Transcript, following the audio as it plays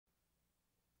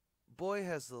boy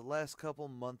has the last couple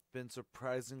months been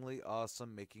surprisingly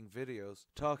awesome making videos,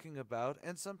 talking about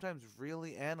and sometimes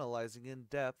really analyzing in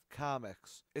depth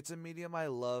comics. It's a medium I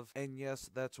love, and yes,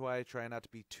 that's why I try not to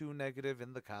be too negative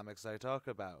in the comics I talk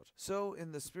about. So,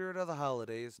 in the spirit of the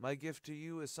holidays, my gift to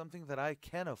you is something that I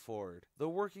can afford: the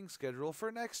working schedule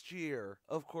for next year.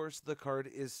 Of course, the card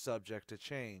is subject to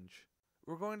change.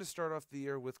 We're going to start off the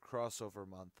year with Crossover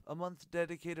Month, a month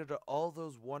dedicated to all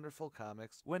those wonderful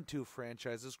comics when two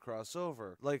franchises cross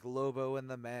over, like Lobo and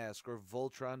the Mask or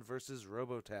Voltron vs.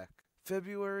 Robotech.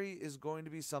 February is going to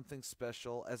be something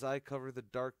special as I cover the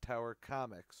Dark Tower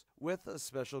comics, with a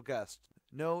special guest.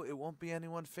 No, it won't be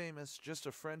anyone famous, just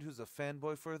a friend who's a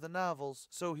fanboy for the novels,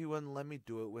 so he wouldn't let me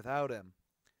do it without him.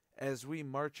 As we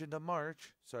march into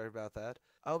March, sorry about that,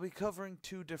 I'll be covering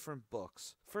two different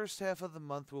books. First half of the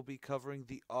month we'll be covering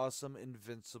the awesome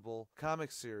Invincible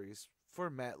comic series for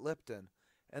Matt Lipton,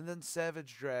 and then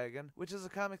Savage Dragon, which is a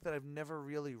comic that I've never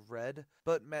really read,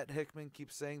 but Matt Hickman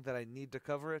keeps saying that I need to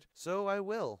cover it, so I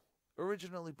will.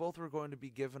 Originally, both were going to be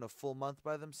given a full month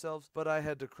by themselves, but I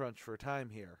had to crunch for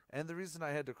time here. And the reason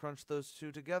I had to crunch those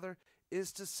two together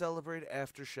is to celebrate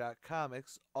Aftershock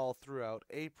Comics all throughout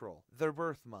April, their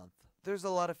birth month. There's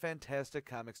a lot of fantastic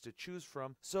comics to choose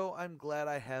from, so I'm glad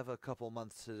I have a couple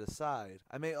months to decide.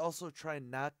 I may also try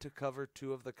not to cover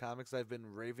two of the comics I've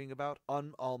been raving about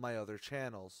on all my other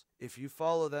channels. If you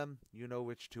follow them, you know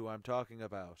which two I'm talking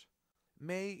about.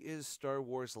 May is Star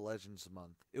Wars Legends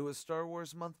Month. It was Star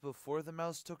Wars Month before the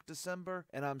mouse took December,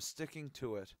 and I'm sticking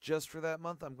to it. Just for that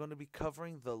month, I'm going to be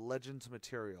covering the Legends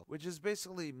material, which is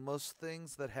basically most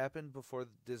things that happened before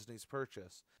Disney's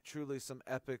purchase. Truly some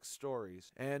epic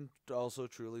stories, and also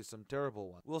truly some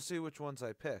terrible ones. We'll see which ones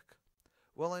I pick.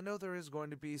 Well, I know there is going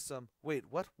to be some... Wait,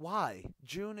 what? Why?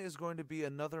 June is going to be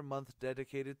another month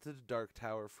dedicated to the Dark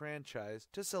Tower franchise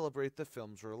to celebrate the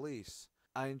film's release.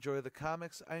 I enjoy the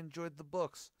comics, I enjoyed the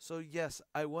books, so yes,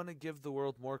 I want to give the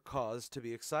world more cause to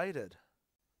be excited.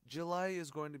 July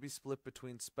is going to be split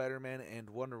between Spider-Man and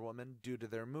Wonder Woman due to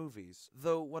their movies,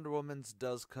 though Wonder Woman's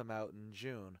does come out in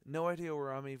June. No idea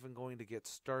where I'm even going to get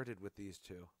started with these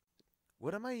two.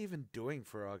 What am I even doing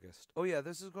for August? Oh yeah,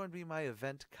 this is going to be my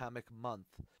event comic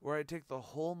month, where I take the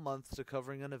whole month to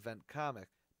covering an event comic,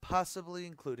 possibly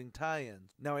including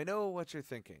tie-ins. Now I know what you're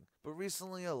thinking, but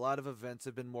recently a lot of events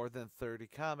have been more than 30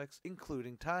 comics,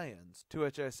 including tie-ins. To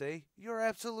which I say, you're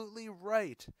absolutely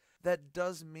right. That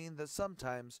does mean that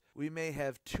sometimes we may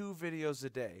have 2 videos a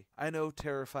day. I know,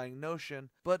 terrifying notion,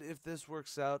 but if this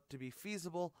works out to be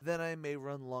feasible, then I may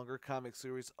run longer comic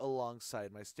series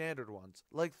alongside my standard ones,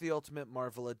 like the Ultimate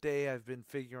Marvel a Day I've been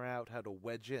figuring out how to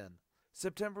wedge in.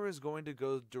 September is going to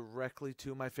go directly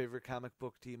to my favorite comic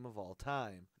book team of all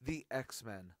time, the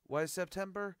X-Men. Why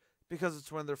September? Because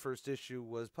it's when their first issue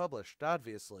was published,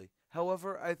 obviously.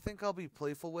 However, I think I'll be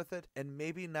playful with it and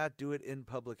maybe not do it in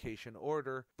publication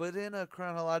order, but in a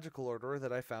chronological order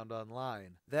that I found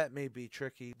online. That may be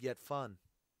tricky, yet fun.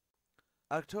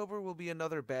 October will be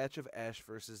another batch of Ash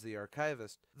vs. the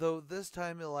Archivist, though this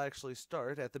time it'll actually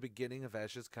start at the beginning of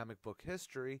Ash's comic book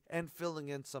history and filling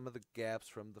in some of the gaps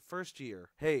from the first year.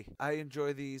 Hey, I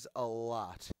enjoy these a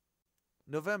lot.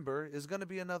 November is going to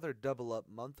be another double-up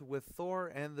month with Thor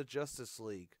and the Justice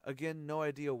League. Again, no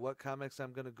idea what comics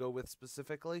I'm going to go with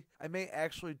specifically. I may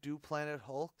actually do Planet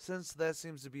Hulk, since that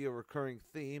seems to be a recurring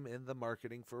theme in the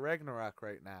marketing for Ragnarok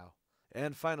right now.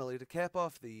 And finally, to cap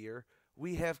off the year,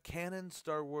 we have Canon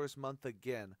Star Wars Month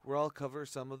again, where I'll cover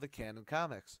some of the canon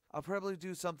comics. I'll probably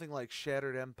do something like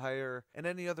Shattered Empire and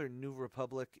any other New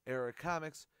Republic era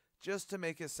comics, just to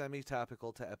make it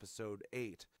semi-topical to episode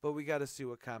 8, but we gotta see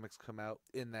what comics come out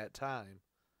in that time.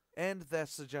 And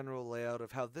that's the general layout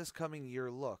of how this coming year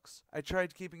looks. I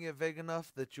tried keeping it vague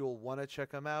enough that you'll want to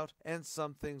check them out, and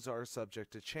some things are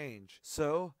subject to change.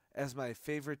 So, as my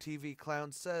favorite TV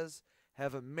clown says,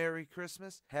 have a Merry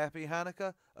Christmas, Happy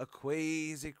Hanukkah, a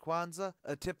Quasi Kwanzaa,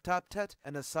 a Tip Top Tet,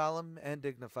 and a solemn and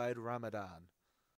dignified Ramadan.